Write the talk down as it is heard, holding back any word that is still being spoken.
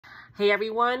Hey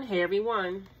everyone,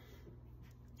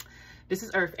 this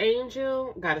is Earth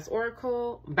Angel, Goddess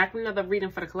Oracle, back with another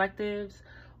reading for the collectives.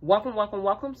 Welcome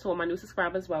to all my new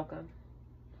subscribers, welcome.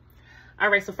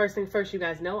 Alright, so first thing first, you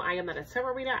guys know I am not a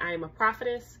tarot reader, I am a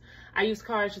prophetess. I use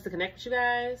cards just to connect with you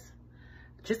guys,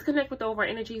 just to connect with the overall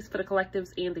energies for the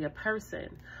collectives and the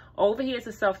person. Over here is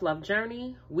a self-love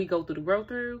journey. We go through the grow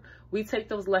through. We take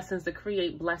those lessons to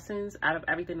create blessings out of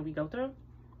everything that we go through.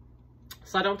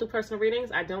 So I don't do personal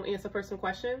readings. I don't answer personal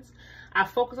questions. I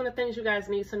focus on the things you guys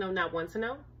need to know, not want to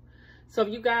know. So if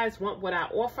you guys want what I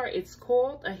offer, it's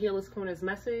called a Healer's Corner's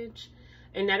message.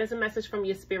 And that is a message from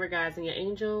your spirit guides and your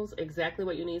angels. Exactly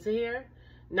what you need to hear.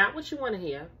 Not what you want to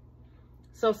hear.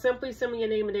 So simply send me your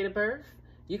name and date of birth.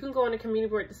 You can go on the community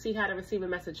board to see how to receive a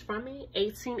message from me.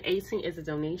 1818 is a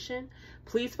donation.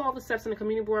 Please follow the steps on the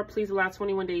community board. Please allow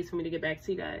 21 days for me to get back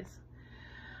to you guys.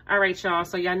 All right, y'all.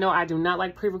 So y'all know I do not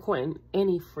like pre-recording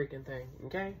any freaking thing,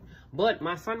 okay? But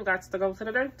my son got to go to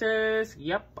the dentist.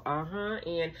 Yep,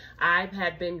 And I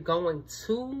have been going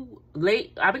too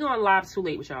late. I've been going live too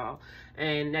late with y'all.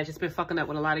 And that's just been fucking up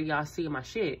with a lot of y'all seeing my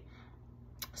shit.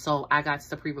 So I got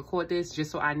to pre-record this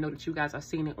just so I know that you guys are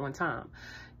seeing it on time.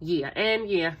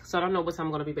 Yeah, so I don't know what time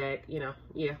I'm going to be back, yeah.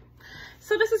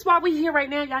 So this is why we here right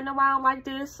now. Y'all know why I don't like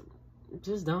this.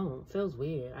 Just don't. Feels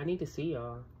weird. I need to see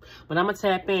y'all. But I'm going to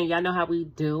tap in. Y'all know how we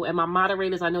do. And my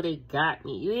moderators, I know they got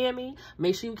me. You hear me?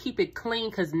 Make sure you keep it clean.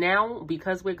 Because now,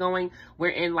 because we're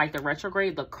in like the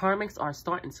retrograde, the karmics are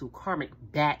starting to karmic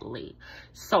badly.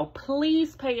 So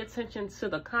please pay attention to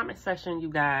the comment section, you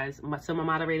guys. Some of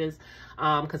my moderators.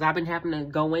 Because I've been having to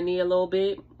go in there a little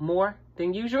bit more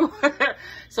than usual.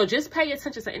 So just pay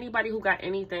attention to anybody who got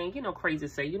anything, crazy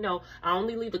to say. I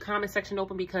only leave the comment section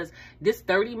open because this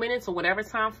 30 minutes or whatever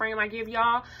time frame I give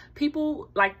y'all, people,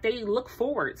 like, they look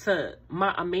forward to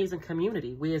my amazing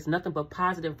community where it's nothing but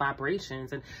positive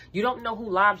vibrations. And you don't know who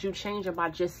lives you changing by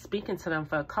just speaking to them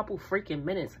for a couple freaking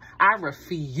minutes. I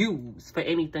refuse for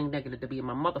anything negative to be in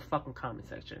my motherfucking comment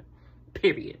section.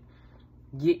 Period.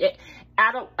 Yeah,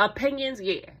 opinions,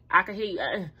 yeah. I can hear you.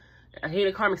 I hate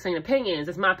the karmic saying opinions.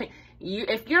 It's my opinion.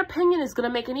 If your opinion is going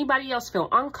to make anybody else feel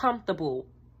uncomfortable,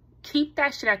 keep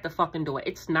that shit at the fucking door.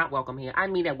 It's not welcome here. I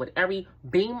mean that with every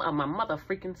beam of my mother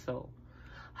freaking soul.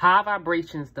 High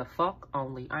vibrations, the fuck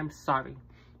only. I'm sorry.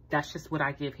 That's just what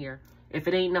I give here. If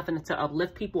it ain't nothing to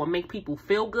uplift people or make people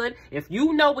feel good, if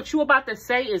you know what you about to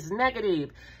say is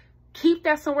negative, keep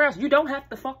that somewhere else. You don't have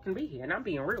to fucking be here. And I'm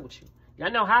being real with you.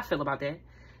 Y'all know how I feel about that.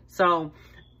 So...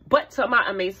 But to my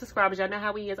amazing subscribers, y'all know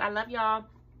how we is. I love y'all.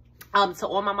 To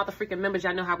all my motherfucking members,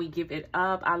 y'all know how we give it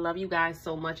up. I love you guys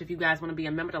so much. If you guys want to be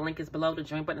a member, the link is below. The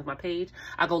join button is my page.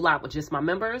 I go live with just my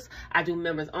members. I do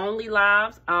members only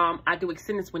lives. I do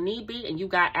extendeds when need be, and you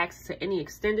got access to any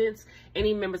extendeds,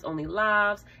 any members only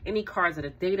lives, any cards of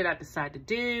the day that I decide to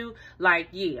do. Like,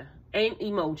 yeah. And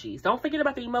emojis. Don't forget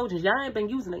about the emojis. Y'all ain't been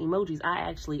using the emojis. I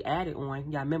actually added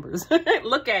on y'all members.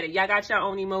 Look at it. Y'all got your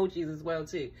own emojis as well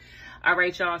too. All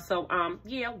right, y'all. So,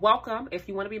 yeah, welcome. If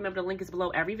you want to be a member, the link is below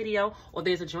every video, or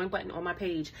there's a join button on my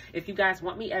page. If you guys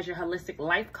want me as your holistic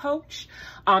life coach,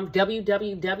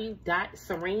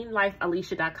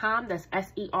 www.serenelifealicia.com. That's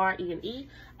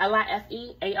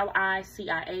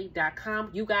SERENELIFEALICIA.com.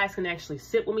 You guys can actually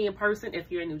sit with me in person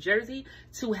if you're in New Jersey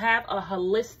to have a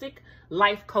holistic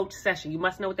life coach session. You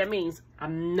must know what that means. I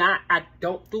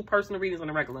don't do personal readings on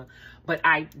a regular, but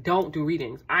I don't do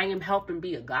readings. I am helping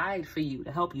be a guide for you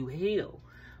to help you heal,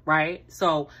 right?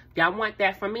 So y'all want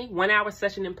that from me? 1 hour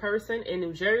session in person in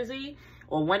New Jersey,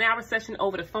 or 1 hour session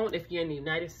over the phone if you're in the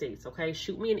United States, okay?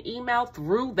 Shoot me an email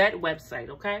through that website,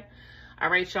 okay? All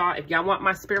right, y'all. If y'all want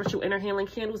my spiritual inner healing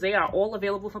candles, they are all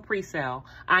available for pre-sale.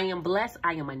 I am blessed,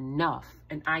 I am enough,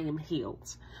 and I am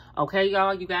healed. Okay,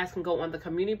 y'all? You guys can go on the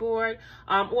community board.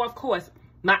 Or, of course,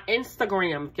 my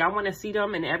Instagram. If y'all want to see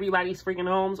them in everybody's freaking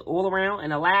homes all around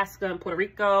in Alaska and Puerto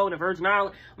Rico and the Virgin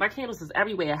Islands. My candles is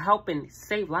everywhere, helping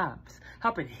save lives,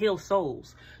 helping heal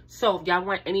souls. So if y'all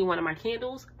want any one of my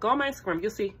candles, go on my Instagram. You'll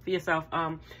see for yourself.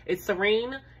 It's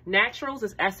Serene Naturals.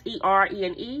 It's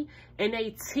SERENENATURALS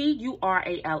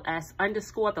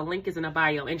 _ The link is in the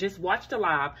bio. And just watch the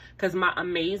live because my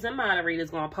amazing moderator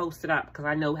is going to post it up because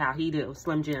I know how he do.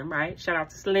 Slim Jim, right? Shout out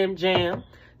to Slim Jim.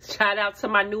 Shout out to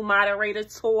my new moderator,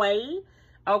 Toy.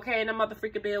 Okay, in the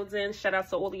motherfucking building. Shout out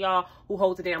to all of y'all who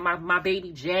hold it down. My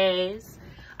baby, Jazz.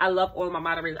 I love all of my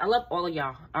moderators. I love all of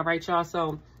y'all. All right, y'all.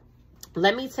 So,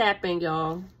 let me tap in,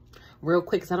 y'all, real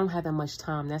quick because I don't have that much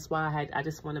time. That's why I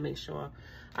just want to make sure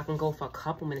I can go for a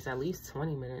couple minutes, at least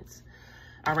 20 minutes.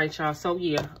 All right, y'all. So,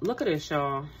 yeah, look at this,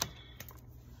 y'all.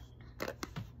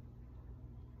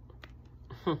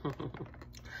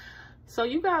 So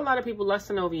you got a lot of people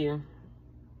lusting over you.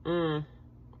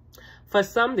 For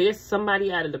some, there's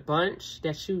somebody out of the bunch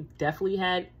that you definitely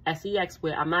had sex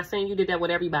with. I'm not saying you did that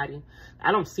with everybody.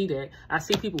 I don't see that. I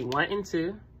see people wanting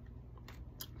to.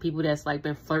 People that's like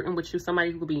been flirting with you.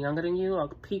 Somebody who could be younger than you. Or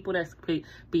people that's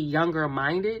be younger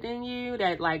minded than you.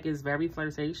 That like is very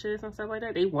flirtatious and stuff like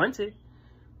that. They want to.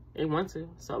 They want to.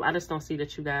 So I just don't see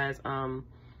that you guys,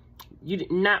 you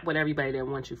not with everybody that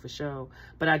wants you for sure.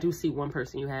 But I do see one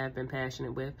person you have been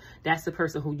passionate with. That's the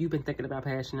person who you've been thinking about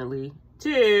passionately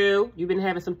too. You've been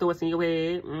having some thoughts in your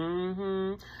head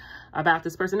about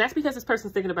this person. That's because this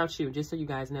person's thinking about you, just so you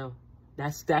guys know.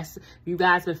 That's you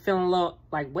guys been feeling a little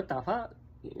like, what the fuck?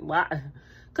 Why?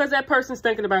 Because that person's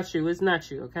thinking about you. It's not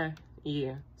you, okay?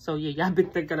 Yeah. So yeah, y'all been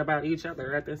thinking about each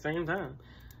other at the same time.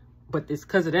 But it's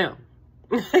because of them.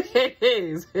 It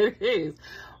is.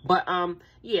 But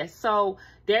yeah, so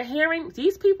they're hearing,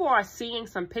 these people are seeing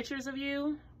some pictures of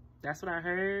you. That's what I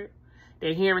heard.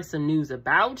 They're hearing some news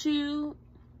about you.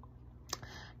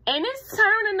 And it's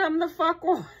turning them the fuck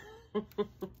on.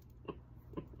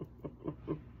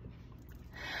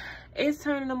 It's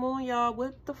turning them on, y'all.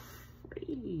 What the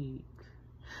freak?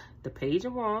 The Page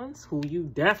of Wands, who you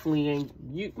definitely ain't,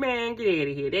 you, man, get out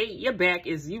of here. Your back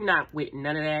is, you not with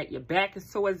none of that. Your back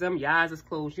is towards them. Your eyes is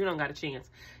closed. You don't got a chance.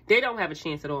 They don't have a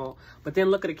chance at all. But then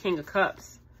look at the King of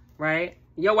Cups, right?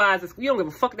 Your eyes is, you don't give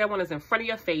a fuck that one is in front of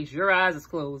your face. Your eyes is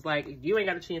closed. Like, you ain't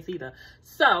got a chance either.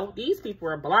 So, these people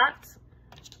are blocked.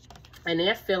 And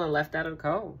they're feeling left out of the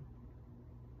cold.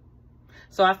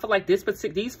 So, I feel like these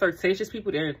flirtatious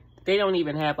people, they don't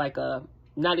even have like a,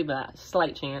 not even a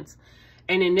slight chance.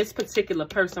 And in this particular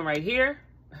person right here,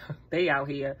 they out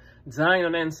here dying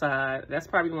on the inside. That's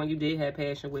probably the one you did have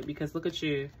passion with, because look at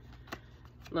you.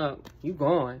 Look, you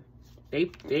gone. They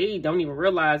don't even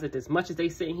realize that as much as they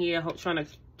sitting here trying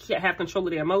to have control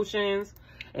of their emotions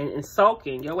and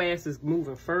sulking, your ass is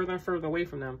moving further and further away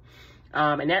from them.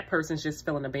 And that person's just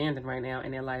feeling abandoned right now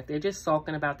in their life. They're just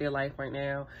sulking about their life right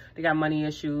now. They got money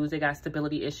issues. They got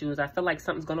stability issues. I feel like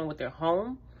something's going on with their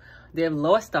home. They've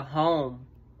lost a home.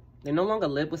 They no longer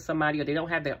live with somebody, or they don't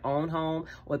have their own home,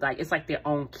 or like it's like their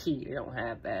own key. They don't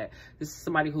have that. This is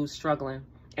somebody who's struggling.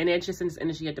 And they're just in this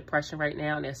energy of depression right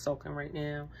now, and they're sulking right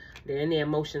now. They're in their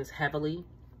emotions heavily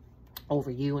over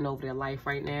you and over their life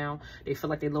right now. They feel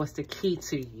like they lost the key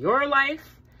to your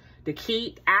life, the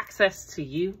key, access to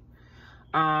you.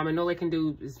 And all they can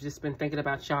do is just been thinking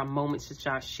about y'all moments that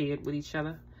y'all shared with each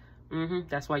other.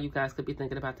 That's why you guys could be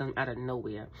thinking about them out of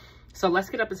nowhere. So let's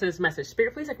get up into this message.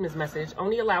 Spirit, please take this message.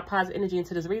 Only allow positive energy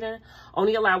into this reading.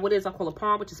 Only allow what is I call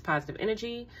upon, which is positive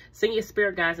energy. Send your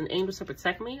spirit guides and angels to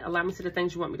protect me. Allow me to see the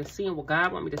things you want me to see and what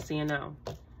God want me to see and know.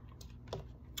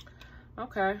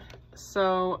 Okay.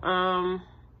 So,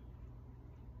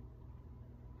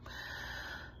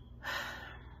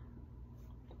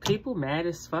 people mad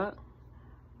as fuck.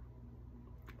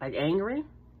 Like angry.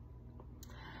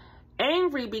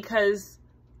 Angry because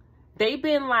they've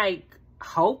been like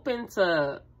hoping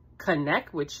to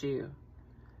connect with you,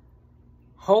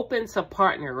 hoping to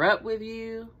partner up with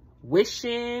you,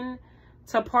 wishing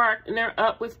to partner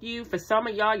up with you. For some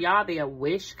of y'all, their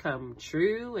wish come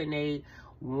true and they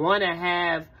want to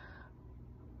have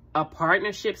a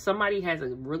partnership. Somebody has a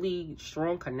really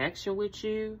strong connection with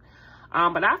you.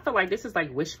 But I feel like this is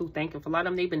like wishful thinking. For a lot of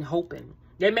them, they've been hoping.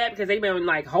 They're mad because they've been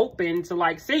like hoping to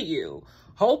like see you,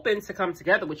 hoping to come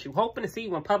together with you, hoping to see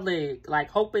you in public,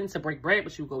 like hoping to break bread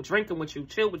with you, go drinking with you,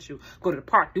 chill with you, go to the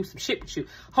park, do some shit with you,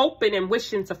 hoping and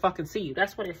wishing to fucking see you.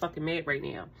 That's why they're fucking mad right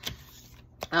now.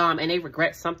 And they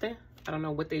regret something. I don't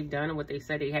know what they've done or what they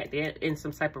said they're in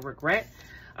some type of regret.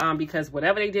 Because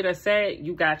whatever they did or said,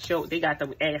 they got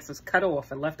them asses cut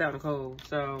off and left out in the cold.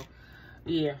 So,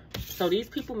 yeah. So these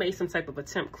people made some type of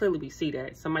attempt. Clearly we see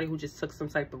that. Somebody who just took some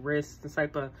type of risk, some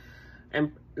type of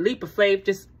leap of faith,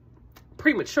 just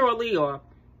prematurely or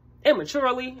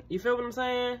immaturely. You feel what I'm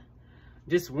saying?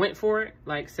 Just went for it.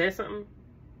 Like said something.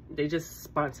 They just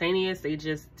spontaneous. They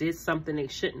just did something they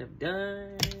shouldn't have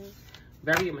done.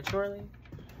 Very immaturely.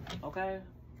 Okay.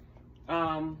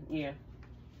 Yeah.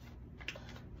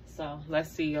 So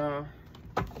let's see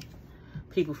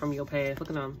people from your past. Look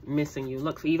at them missing you.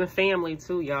 Look, for even family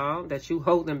too, y'all, that you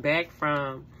holding back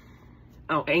from.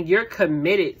 Oh, and you're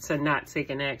committed to not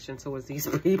taking action towards these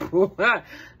people.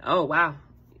 Oh, wow.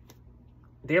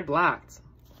 They're blocked.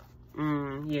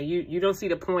 Yeah, you don't see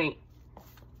the point.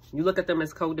 You look at them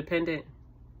as codependent.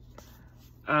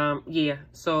 Yeah,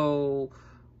 so,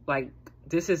 like,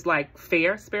 this is, like,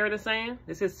 fair, Spirit is saying.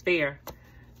 This is fair.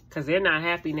 Because they're not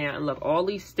happy now. And look, all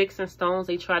these sticks and stones,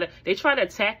 they try to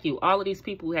attack you. All of these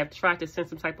people who have tried to send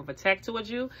some type of attack towards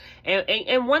you.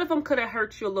 And one of them could have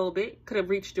hurt you a little bit. Could have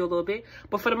reached you a little bit.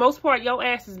 But for the most part, your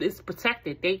ass is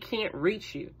protected. They can't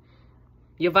reach you.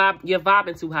 You're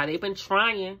vibing too high. They've been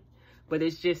trying. But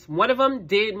it's just, one of them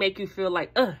did make you feel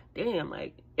like, damn,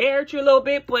 like, it hurt you a little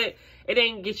bit. But it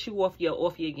ain't get you off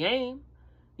your game.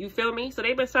 You feel me? So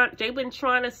they've been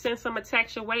trying to send some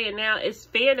attacks your way, and now it's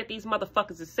fair that these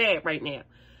motherfuckers are sad right now,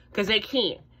 because they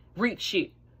can't reach you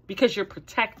because you're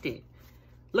protected.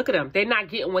 Look at them. They're not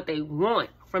getting what they want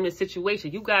from this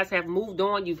situation. You guys have moved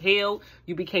on. You've healed.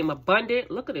 You became abundant.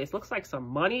 Look at this. Looks like some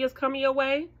money is coming your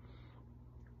way.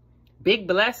 Big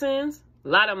blessings. A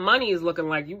lot of money is looking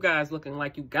like you guys looking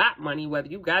like you got money, whether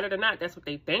you got it or not. That's what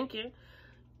they thinking.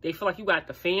 They feel like you got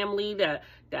the family,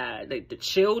 the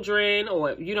children,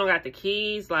 or you don't got the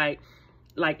keys. Like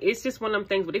it's just one of them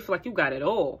things where they feel like you got it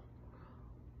all.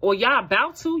 Or y'all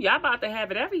about to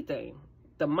have it everything.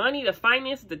 The money, the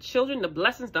finances, the children, the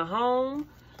blessings, the home.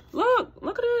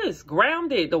 Look at this.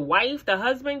 Grounded. The wife, the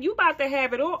husband, you about to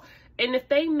have it all. And if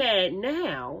they mad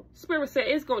now, Spirit said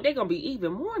they're gonna be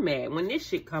even more mad when this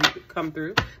shit come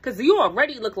through. Cause you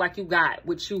already look like you got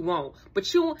what you want.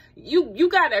 But you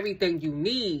got everything you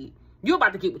need. You're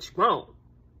about to get what you want.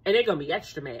 And they're gonna be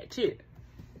extra mad too.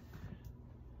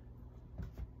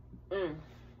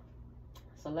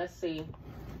 So let's see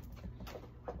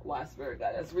why Spirit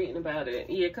got us reading about it.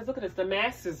 Yeah, cause look at this, the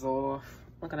mask is off.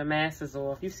 Look at the mask is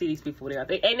off. You see these people there.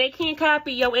 And they can't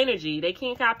copy your energy. They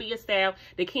can't copy your style.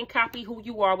 They can't copy who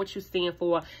you are, what you stand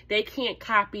for. They can't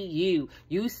copy you.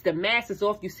 The mask is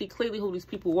off. You see clearly who these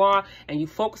people are. And you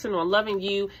focusing on loving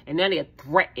you. And now they're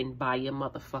threatened by your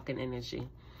motherfucking energy.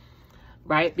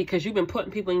 Right? Because you've been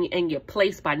putting people in your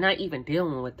place by not even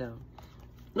dealing with them.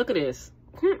 Look at this.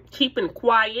 Keeping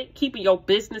quiet. Keeping your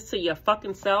business to your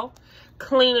fucking self.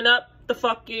 Cleaning up the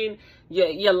fucking,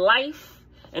 your life.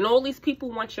 And all these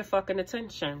people want your fucking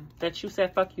attention that you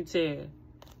said fuck you to.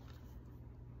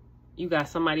 You got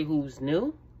somebody who's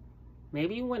new.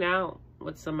 Maybe you went out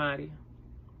with somebody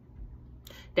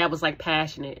that was like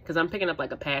passionate. Because I'm picking up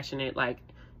like a passionate like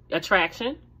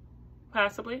attraction.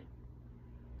 Possibly.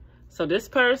 So this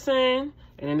person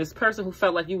and then this person who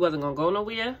felt like you wasn't going to go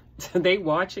nowhere. They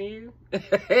watching you.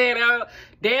 They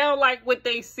don't like what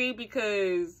they see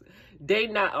because they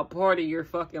not a part of your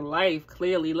fucking life.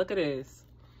 Clearly. Look at this.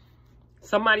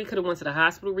 Somebody could have went to the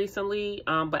hospital recently,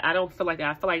 but I don't feel like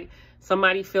that. I feel like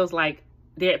somebody feels like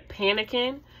they're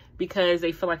panicking because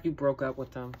they feel like you broke up with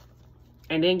them.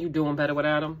 And then you doing better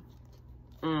without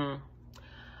them.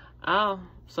 Oh,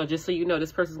 so just so you know,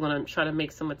 this person's going to try to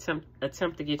make some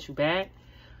attempt to get you back.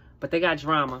 But they got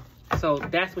drama. So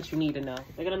that's what you need to know.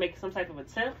 They're going to make some type of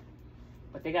attempt,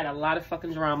 but they got a lot of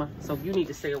fucking drama. So you need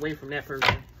to stay away from that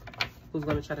person who's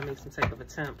going to try to make some type of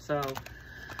attempt. So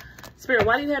Spirit,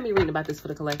 why do you have me reading about this for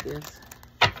the collectives?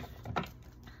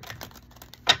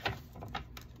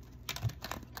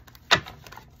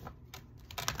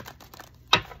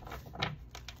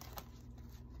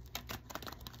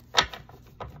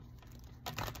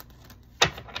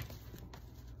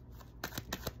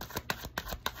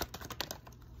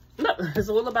 Look, it's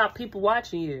all about people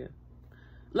watching you.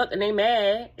 Look, and they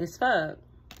mad as fuck.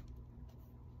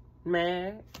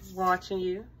 Mad, watching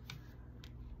you.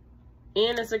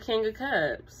 And it's a King of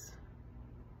Cups.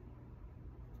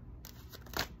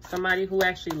 Somebody who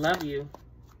actually love you.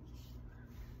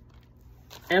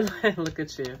 And look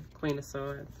at you, Queen of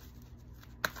Swords.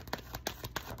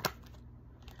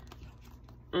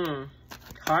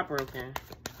 Heartbroken.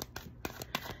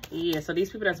 Yeah, so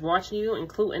these people that's watching you,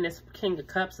 including this King of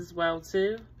Cups as well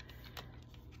too.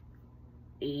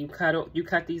 You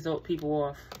cut these old people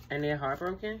off and they're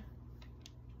heartbroken.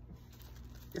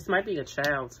 This might be a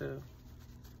child too.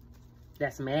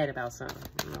 That's mad about something.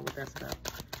 I don't know what that's about.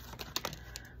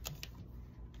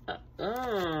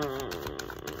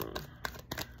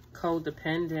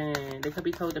 Codependent. They could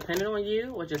be codependent on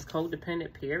you or just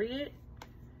codependent, period.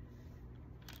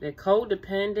 They're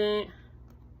codependent.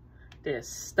 They're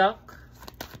stuck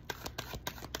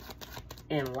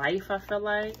in life, I feel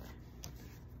like.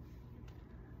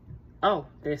 Oh,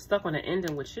 they're stuck on an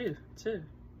ending with you, too.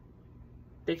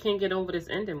 They can't get over this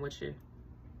ending with you.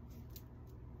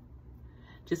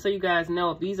 Just so you guys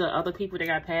know, if these are other people that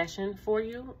got passion for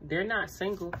you, they're not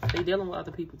single. They're dealing with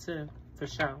other people too, for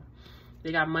sure.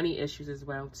 They got money issues as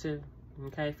well too.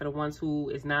 Okay, for the ones who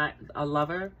is not a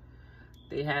lover,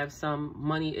 they have some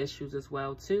money issues as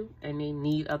well too. And they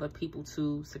need other people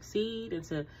to succeed and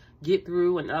to get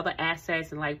through and other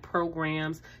assets and like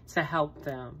programs to help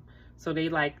them. So they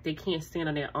can't stand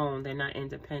on their own. They're not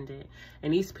independent.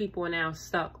 And these people are now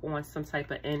stuck on some type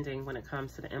of ending when it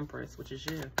comes to the Empress, which is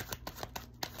you.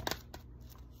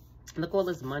 Look all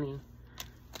this money.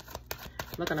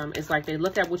 Look at them. It's like they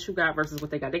look at what you got versus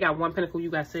what they got. They got 1 pentacle, you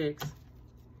got 6.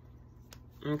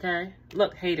 Okay?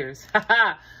 Look, haters.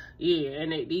 Haha. Yeah,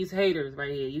 and these haters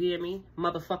right here. You hear me?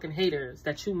 Motherfucking haters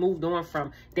that you moved on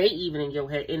from. They even in your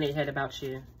head, in their head about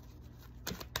you.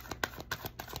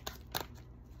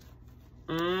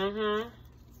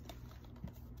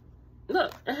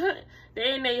 Look,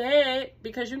 they in their head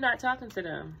because you're not talking to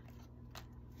them.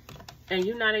 And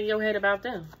you're not in your head about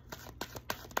them.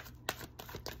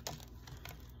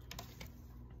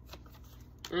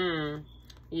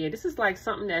 Yeah, this is like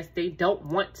something that they don't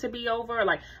want to be over.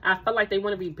 Like, I feel like they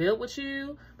want to be built with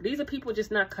you. But these are people just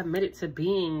not committed to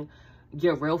being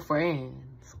your real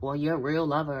friends. Or your real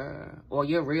lover. Or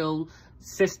your real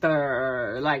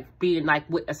sister. Like, being like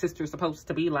what a sister is supposed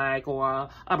to be like. Or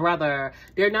a brother.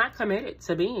 They're not committed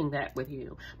to being that with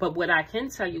you. But what I can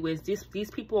tell you is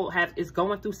these people is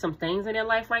going through some things in their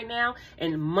life right now.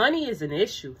 And money is an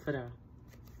issue for them.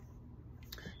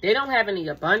 They don't have any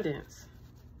abundance.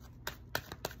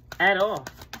 At all.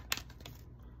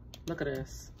 Look at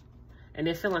this. And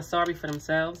they're feeling sorry for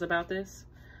themselves about this.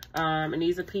 And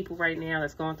these are people right now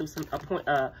that's going through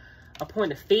a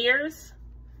point of fears.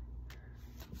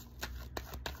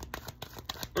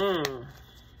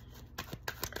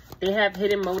 They have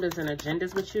hidden motives and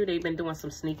agendas with you. They've been doing some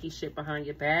sneaky shit behind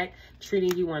your back,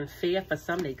 treating you unfair. For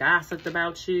some, they gossiped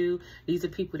about you. These are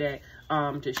people that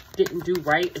just didn't do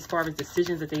right as far as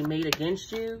decisions that they made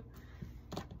against you.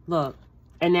 Look.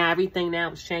 And now everything now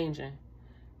is changing.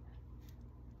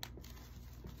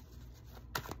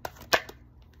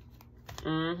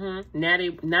 Now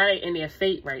they in their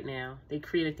fate right now. They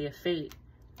created their fate.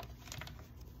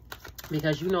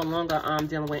 Because you no longer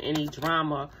dealing with any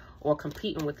drama or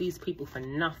competing with these people for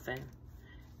nothing.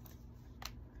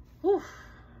 Whew.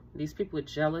 These people are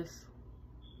jealous.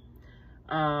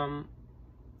 And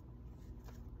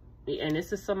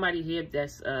this is somebody here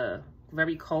that's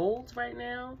very cold right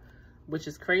now. Which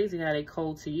is crazy how they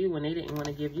cold to you when they didn't want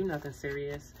to give you nothing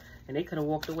serious. And they could have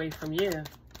walked away from you.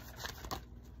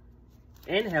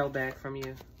 And held back from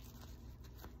you.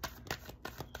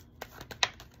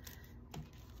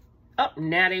 Oh,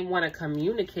 now they want to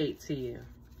communicate to you.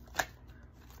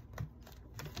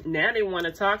 Now they want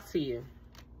to talk to you.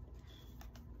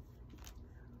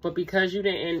 But because they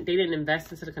didn't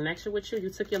invest into the connection with you,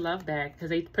 you took your love back because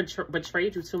they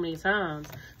betrayed you too many times.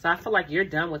 So I feel like you're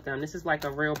done with them. This is like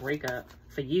a real breakup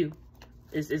for you.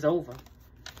 It's over.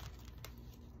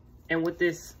 And with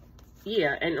this,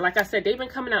 yeah, and like I said, they've been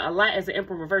coming out a lot as an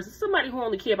Emperor reverse. This is somebody who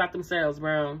only care about themselves,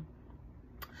 bro.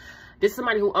 This is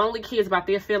somebody who only cares about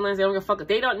their feelings. They don't give a fuck.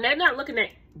 They're not looking at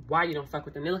why you don't fuck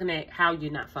with them. They're looking at how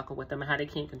you're not fucking with them and how they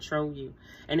can't control you.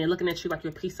 And they're looking at you like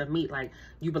you're a piece of meat, like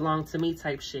you belong to me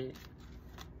type shit.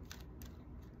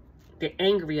 They're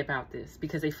angry about this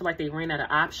because they feel like they ran out of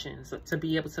options to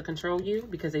be able to control you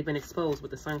because they've been exposed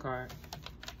with the Sun card.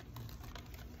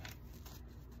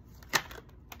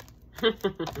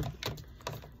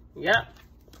 Yep.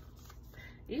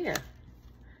 Yeah.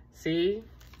 See?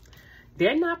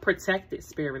 They're not protected,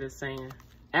 Spirit is saying.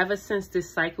 Ever since this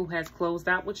cycle has closed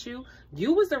out with you,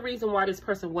 you was the reason why this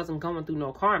person wasn't going through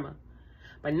no karma.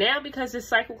 But now because this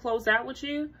cycle closed out with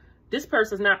you, this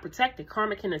person's not protected.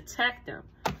 Karma can attack them,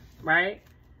 right?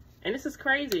 And this is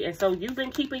crazy. And so you've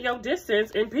been keeping your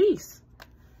distance in peace.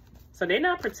 So they're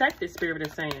not protected, Spirit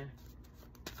is saying.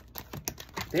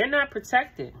 They're not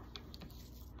protected.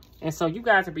 And so you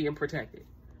guys are being protected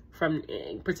from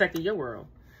protecting your world.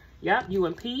 Yep, you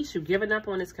in peace. You giving up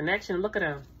on this connection. Look at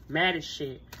them. Mad as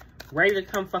shit. Ready to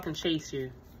come fucking chase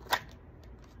you.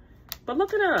 But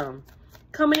look at them.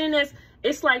 Coming in as,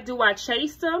 it's like, do I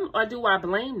chase them or do I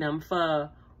blame them for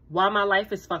why my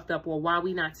life is fucked up or why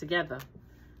we not together?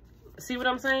 See what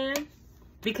I'm saying?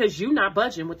 Because you not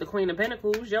budging with the Queen of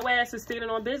Pentacles. Your ass is standing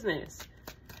on business.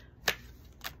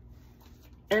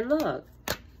 And look.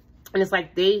 And it's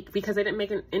like because they didn't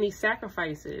make any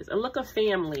sacrifices. And look at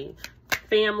family,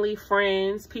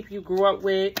 friends, people you grew up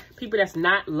with, people that's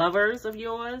not lovers of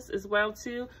yours as well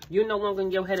too. You're no longer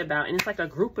in your head about. And it's like a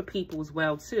group of people as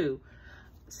well too.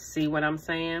 See what I'm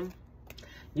saying?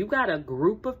 You got a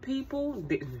group of people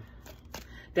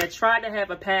that tried to have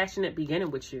a passionate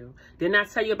beginning with you. Didn't I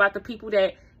tell you about the people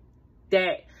that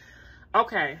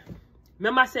okay.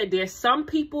 Remember I said there's some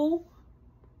people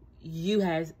you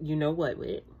know what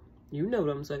with. You know what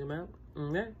I'm talking about.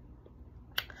 Okay.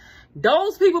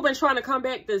 Those people been trying to come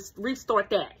back to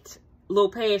restart that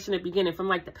little passionate beginning from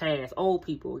like the past. Old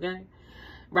people, okay?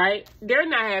 right? They're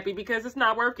not happy because it's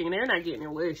not working. They're not getting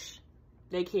their wish.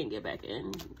 They can't get back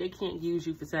in. They can't use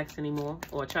you for sex anymore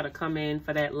or try to come in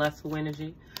for that lustful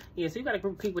energy. Yeah, so you got a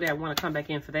group of people that want to come back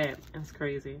in for that. That's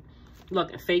crazy.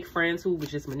 Look, and fake friends who was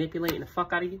just manipulating the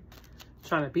fuck out of you.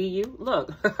 Trying to be you.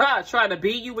 Look, trying to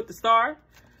be you with the star.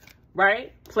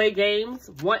 Right? Play games.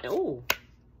 What? Ooh.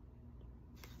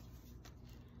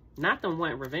 Not them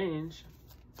want revenge.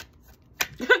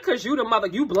 Because you the mother.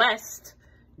 You blessed.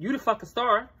 You the fucking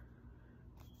star.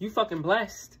 You fucking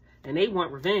blessed. And they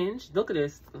want revenge. Look at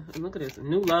this. Look at this.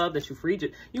 New love that you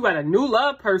freed. You got a new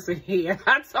love person here.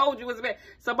 I told you it was bad.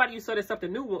 Somebody you saw there's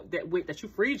something new that you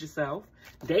freed yourself.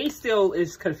 They still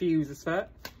is confused as fuck.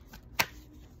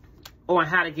 On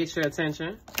how to get your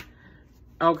attention.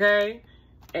 Okay?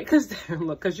 Because,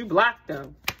 look, because you blocked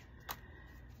them.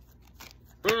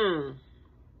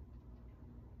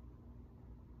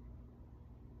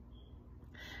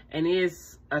 And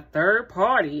there's a third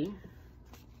party.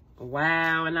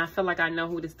 Wow, and I feel like I know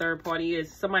who this third party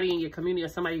is. Somebody in your community or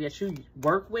somebody that you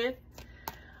work with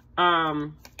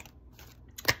that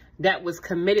was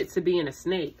committed to being a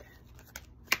snake.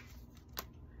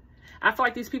 I feel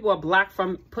like these people are blocked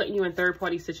from putting you in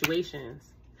third-party situations.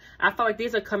 I feel like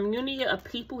there's a community of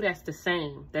people that's the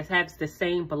same, that has the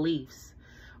same beliefs,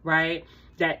 right?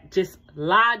 That just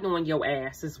lied on your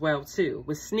ass as well, too.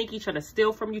 Was sneaky, trying to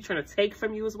steal from you, trying to take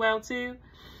from you as well, too.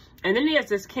 And then there's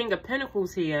this King of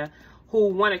Pentacles here who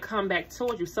want to come back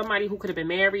towards you. Somebody who could have been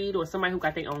married, or somebody who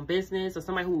got their own business, or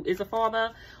somebody who is a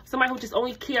father, somebody who just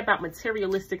only care about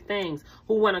materialistic things,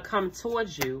 who want to come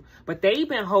towards you. But they've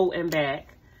been holding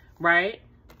back, right?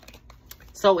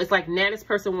 So it's like now this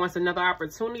person wants another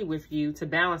opportunity with you to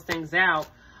balance things out.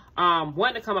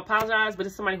 Wanting to come apologize, but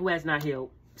it's somebody who has not healed.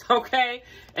 Okay?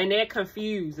 And they're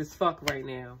confused as fuck right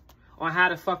now on how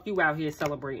the fuck you out here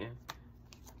celebrating.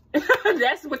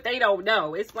 That's what they don't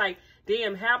know. It's like,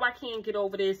 damn, how I can't get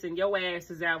over this and your ass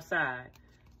is outside.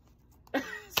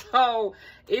 So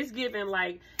it's giving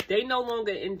like they no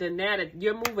longer in denial.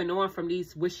 You're moving on from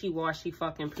these wishy-washy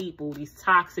fucking people, these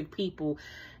toxic people,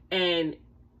 and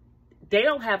they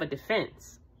don't have a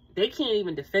defense. They can't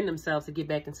even defend themselves to get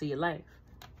back into your life.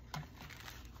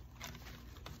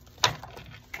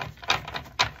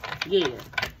 Yeah.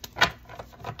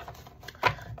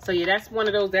 So, yeah, that's one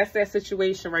of those. That's that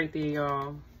situation right there,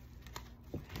 y'all.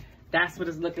 That's what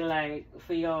it's looking like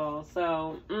for y'all.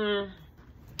 So,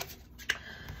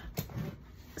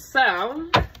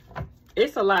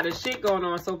 it's a lot of shit going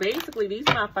on. So, basically, these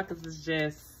motherfuckers is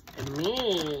just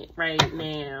mad right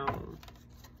now.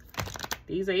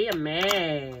 These are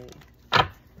mad.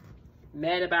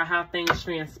 Mad about how things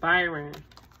transpiring.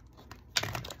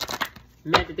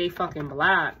 Mad that they fucking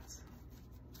blocked.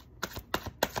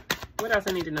 What else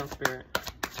I need to know, Spirit?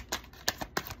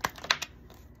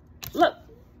 Look.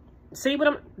 See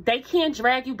what they can't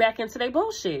drag you back into their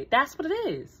bullshit. That's what it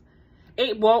is.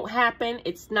 It won't happen.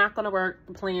 It's not going to work.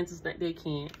 The plans is that they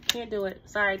can't do it.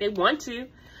 Sorry. They want to.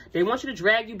 They want you to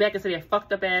drag you back into their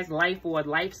fucked up ass life or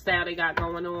lifestyle they got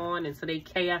going on. And so they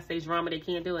chaos, they drama, they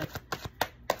can't do it.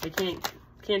 They can't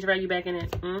drag you back in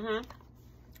it.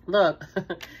 Look.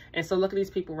 And so look at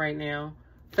these people right now.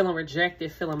 Feeling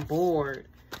rejected, feeling bored.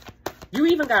 You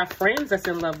even got friends that's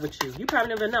in love with you. You probably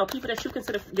never know. People that you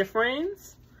consider your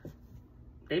friends,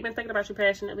 they've been thinking about you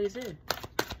passionately too.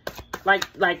 Like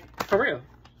for real.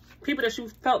 People that you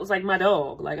felt was like my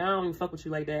dog. Like, I don't even fuck with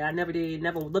you like that. I never did.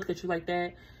 Never looked at you like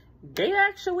that. They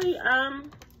actually,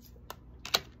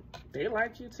 they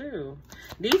like you too.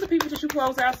 These are people that you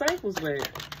close out cycles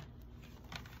with.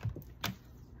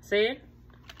 See?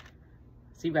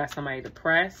 So you got somebody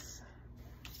depressed.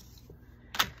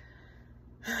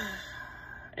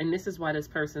 And this is why this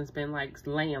person's been like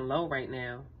laying low right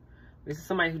now. This is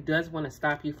somebody who does want to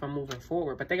stop you from moving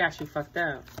forward, but they got you fucked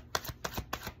up.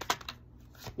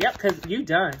 Yep, because you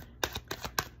done.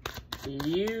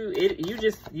 You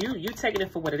taking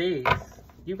it for what it is.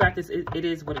 You got this, it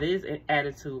is what it is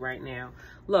attitude right now.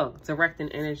 Look, directing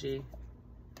energy.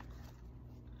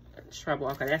 Trouble.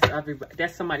 Okay,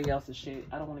 that's somebody else's shit.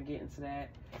 I don't want to get into that.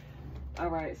 All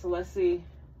right, so let's see.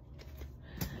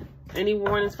 Any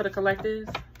warnings for the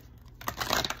collectives?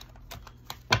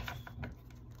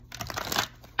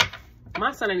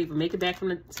 My son didn't even make it back from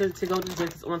to go to the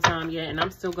dentist on time yet, and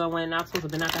I'm still going. I'm supposed to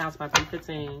have been out the house by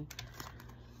 3:15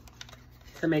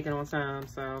 to make it on time.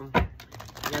 So,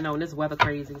 you know, this weather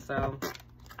crazy. So,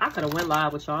 I could have went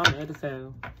live with y'all. I'm mad as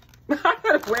hell. I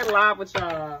could have went live with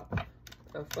y'all.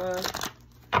 The fuck?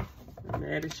 I'm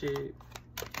mad as shit.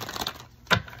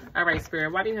 All right,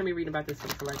 Spirit. Why do you have me reading about this for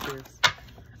the collectives?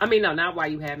 I mean, no, not why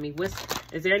you have me.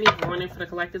 Is there any warning for the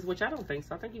collectors? Which I don't think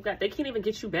so. I think you got, they can't even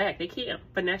get you back. They can't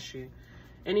finesse you.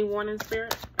 Any warning,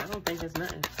 Spirit? I don't think there's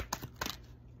nothing.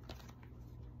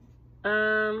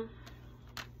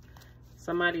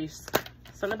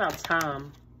 Something about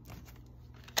time.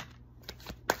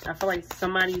 I feel like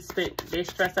they're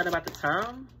stressed out about the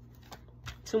time.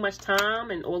 Too much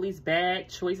time and all these bad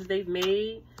choices they've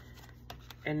made.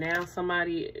 And now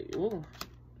somebody,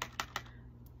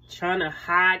 trying to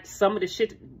hide some of the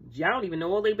shit. Y'all don't even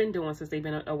know all they've been doing since they've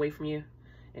been away from you.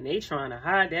 And they trying to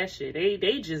hide that shit.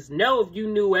 They just know if you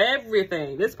knew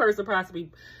everything. This person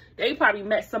they probably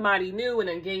met somebody new and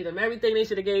then gave them everything they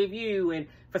should have gave you. And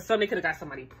for some, they could have got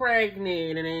somebody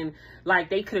pregnant. And then, like,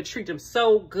 they could have treated them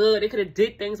so good. They could have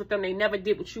did things with them they never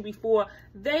did with you before.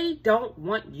 They don't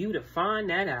want you to find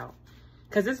that out.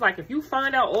 Because it's like, if you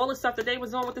find out all the stuff that they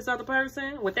was on with this other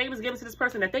person, what they was giving to this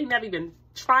person that they never even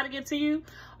try to get to you,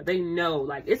 they know.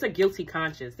 Like, it's a guilty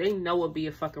conscience. They know it'll be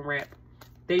a fucking rap.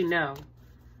 They know.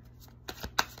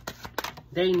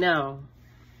 They know.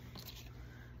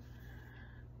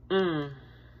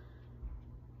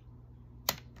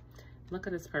 Look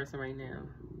at this person right now.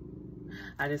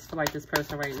 I just feel like this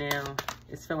person right now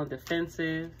is feeling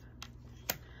defensive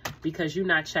because you're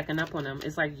not checking up on them.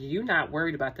 It's like you're not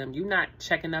worried about them. You're not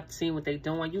checking up, seeing what they're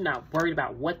doing. You're not worried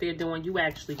about what they're doing. You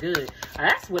actually good.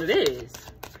 That's what it is.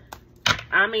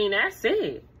 I mean, that's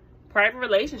it. Private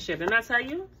relationship. Didn't I tell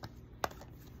you?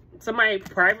 Somebody,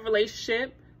 private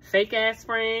relationship, fake ass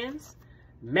friends,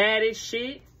 mad as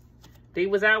shit. They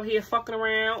was out here fucking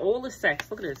around. All the sex.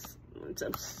 Look at this.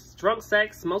 Drunk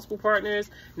sex, multiple partners.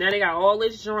 Now they got all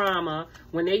this drama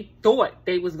when they thought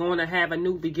they was going to have a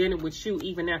new beginning with you,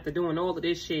 even after doing all of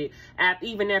this shit.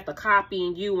 Even after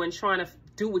copying you and trying to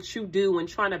do what you do and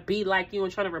trying to be like you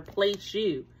and trying to replace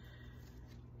you.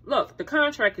 Look, the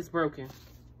contract is broken.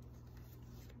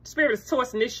 Spirit is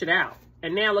tossing this shit out.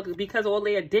 And now look, because of all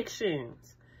their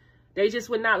addictions. They just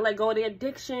would not let go of their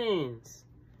addictions.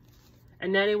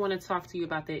 And now they want to talk to you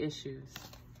about their issues.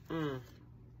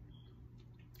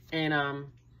 And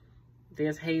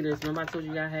there's haters. Remember I told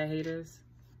you I had haters?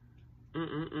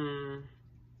 You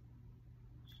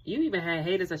even had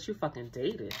haters that you fucking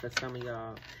dated for some of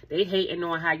y'all. They hating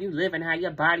on how you live and how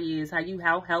your body is,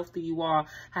 how healthy you are,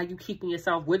 how you keeping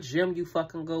yourself, what gym you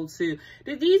fucking go to.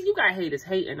 You got haters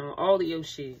hating on all of your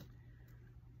shit.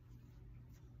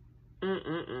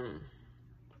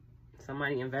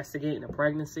 Somebody investigating a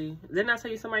pregnancy. Didn't I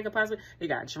tell you somebody could possibly... They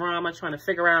got drama trying to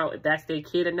figure out if that's their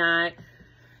kid or not.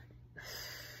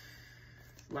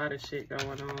 A lot of shit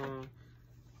going on.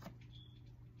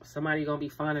 Somebody gonna be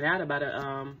finding out about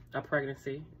a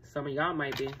pregnancy. Some of y'all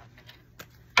might be.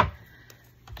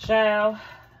 Child.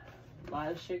 A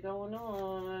lot of shit going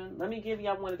on. Let me give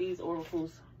y'all one of these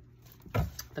oracles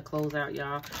to close out,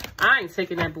 y'all. I ain't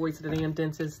taking that boy to the damn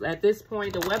dentist. At this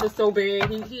point, the weather's so bad,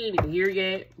 he ain't even here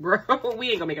yet. Bro,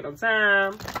 we ain't gonna make it on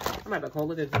time. I'm about to call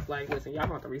it and just like, listen, y'all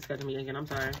want to reschedule me again. I'm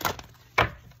sorry.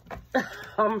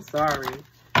 I'm sorry.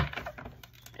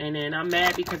 And then I'm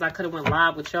mad because I could have went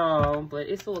live with y'all, but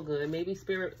it's all good. Maybe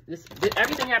Spirit,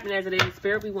 everything happened as it is.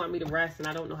 Spirit, we want me to rest, and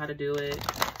I don't know how to do it.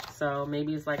 So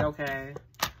maybe it's like, okay,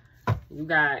 you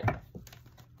got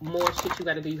more shit you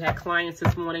got to do. You had clients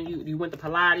this morning. You went to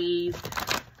Pilates.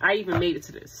 I even made it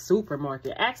to the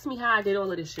supermarket. Ask me how I did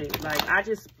all of this shit. Like, I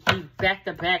just be back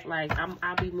to back. Like,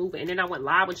 I'll be moving. And then I went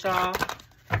live with y'all.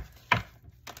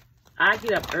 I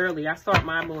get up early. I start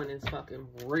my mornings fucking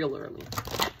real early.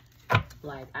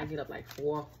 Like, I get up like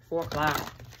 4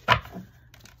 o'clock.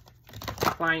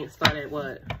 Clients start at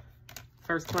what?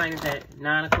 First client is at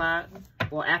 9 o'clock.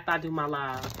 Well, after I do my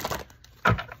live.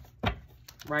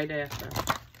 Right after.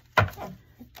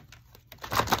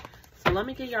 So let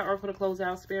me get y'all oracle to close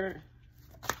out, Spirit.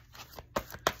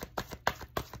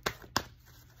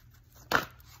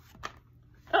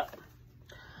 Oh.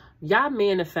 Y'all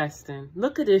manifesting.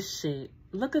 Look at this shit.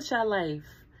 Look at y'all life.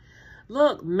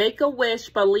 Look, make a wish,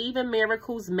 believe in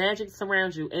miracles, magic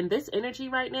surrounds you. And this energy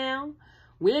right now,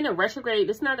 we're in a retrograde.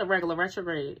 This is not a regular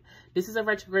retrograde. This is a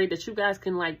retrograde that you guys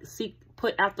can like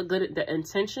put out the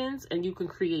intentions, and you can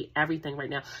create everything right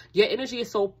now. Your energy is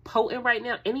so potent right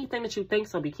now. Anything that you think,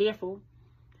 so be careful.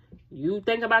 You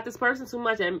think about this person too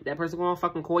much, that person gonna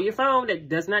fucking call your phone that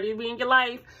does not even be in your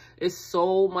life. It's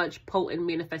so much potent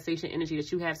manifestation energy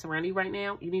that you have surrounding you right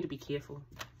now. You need to be careful.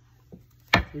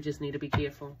 You just need to be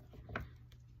careful.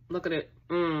 Look at it.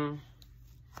 Whoever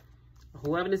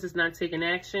this is not taking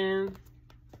action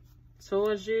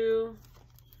towards you,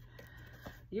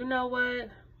 you know what?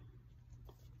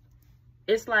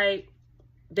 It's like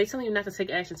they telling you not to take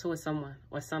action towards someone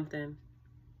or something.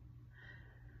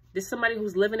 This is somebody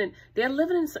who's they're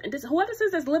living in, whoever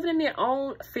says that's living in their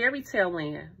own fairy tale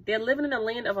land. They're living in a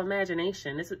land of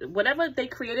imagination. Whatever they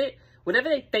created, whatever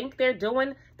they think they're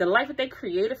doing, the life that they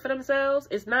created for themselves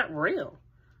is not real.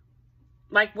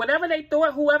 Like, whatever they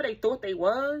thought, whoever they thought they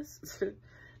was, the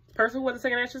person who wasn't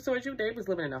taking action towards you, they was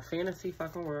living in a fantasy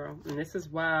fucking world. And this is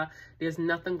why there's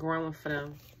nothing growing for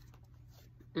them.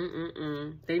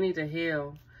 They need to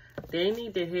heal. They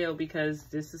need to heal because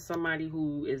this is somebody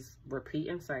who is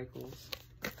repeating cycles.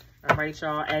 All right,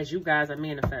 y'all, as you guys are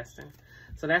manifesting.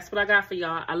 So that's what I got for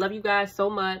y'all. I love you guys so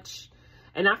much.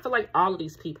 And I feel like all of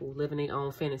these people live in their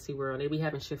own fantasy world. They be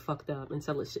having shit fucked up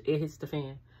until it hits the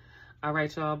fan. All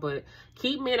right, y'all, but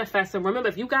keep manifesting. Remember,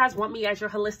 if you guys want me as your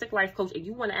holistic life coach and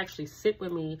you want to actually sit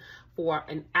with me for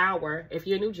an hour, if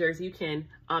you're in New Jersey, you can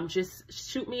just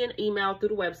shoot me an email through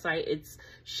the website. It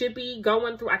should be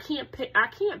going through. I can't pin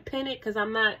it because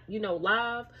I'm not,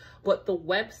 live, but the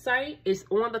website is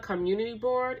on the community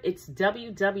board. It's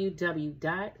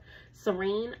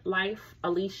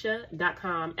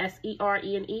www.serenelifealicia.com,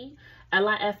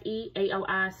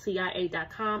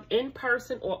 SERENELIFEALICIA.com, in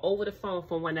person or over the phone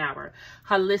for 1 hour.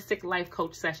 Holistic life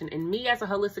coach session. And me as a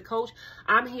holistic coach,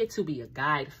 I'm here to be a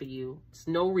guide for you. It's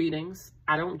no readings.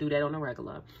 I don't do that on a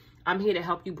regular. I'm here to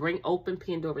help you bring open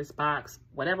Pandora's box.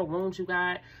 Whatever wounds you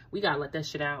got, we got to let that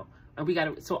shit out.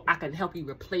 And so I can help you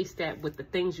replace that with the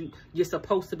things you're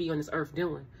supposed to be on this earth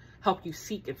doing. Help you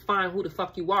seek and find who the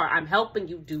fuck you are. I'm helping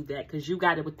you do that because you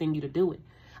got it within you to do it.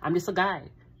 I'm just a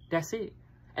guide. That's it.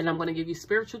 And I'm going to give you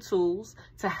spiritual tools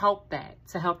to help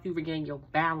you regain your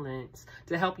balance,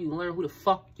 to help you learn who the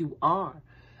fuck you are,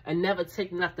 and never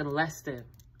take nothing less than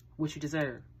what you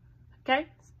deserve. Okay?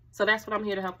 So that's what I'm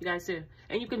here to help you guys do.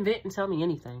 And you can vent and tell me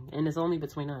anything, and it's only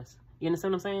between us. You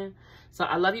understand what I'm saying? So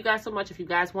I love you guys so much. If you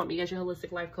guys want me as your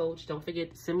holistic life coach, don't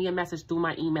forget to send me a message through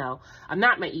my email.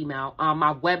 Not my email,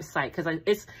 my website, because it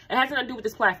has nothing to do with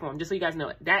this platform, just so you guys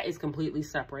know. That is completely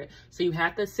separate. So you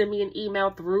have to send me an email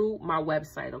through my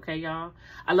website, okay, y'all?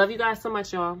 I love you guys so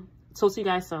much, y'all. So see you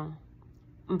guys soon.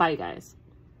 Bye, guys.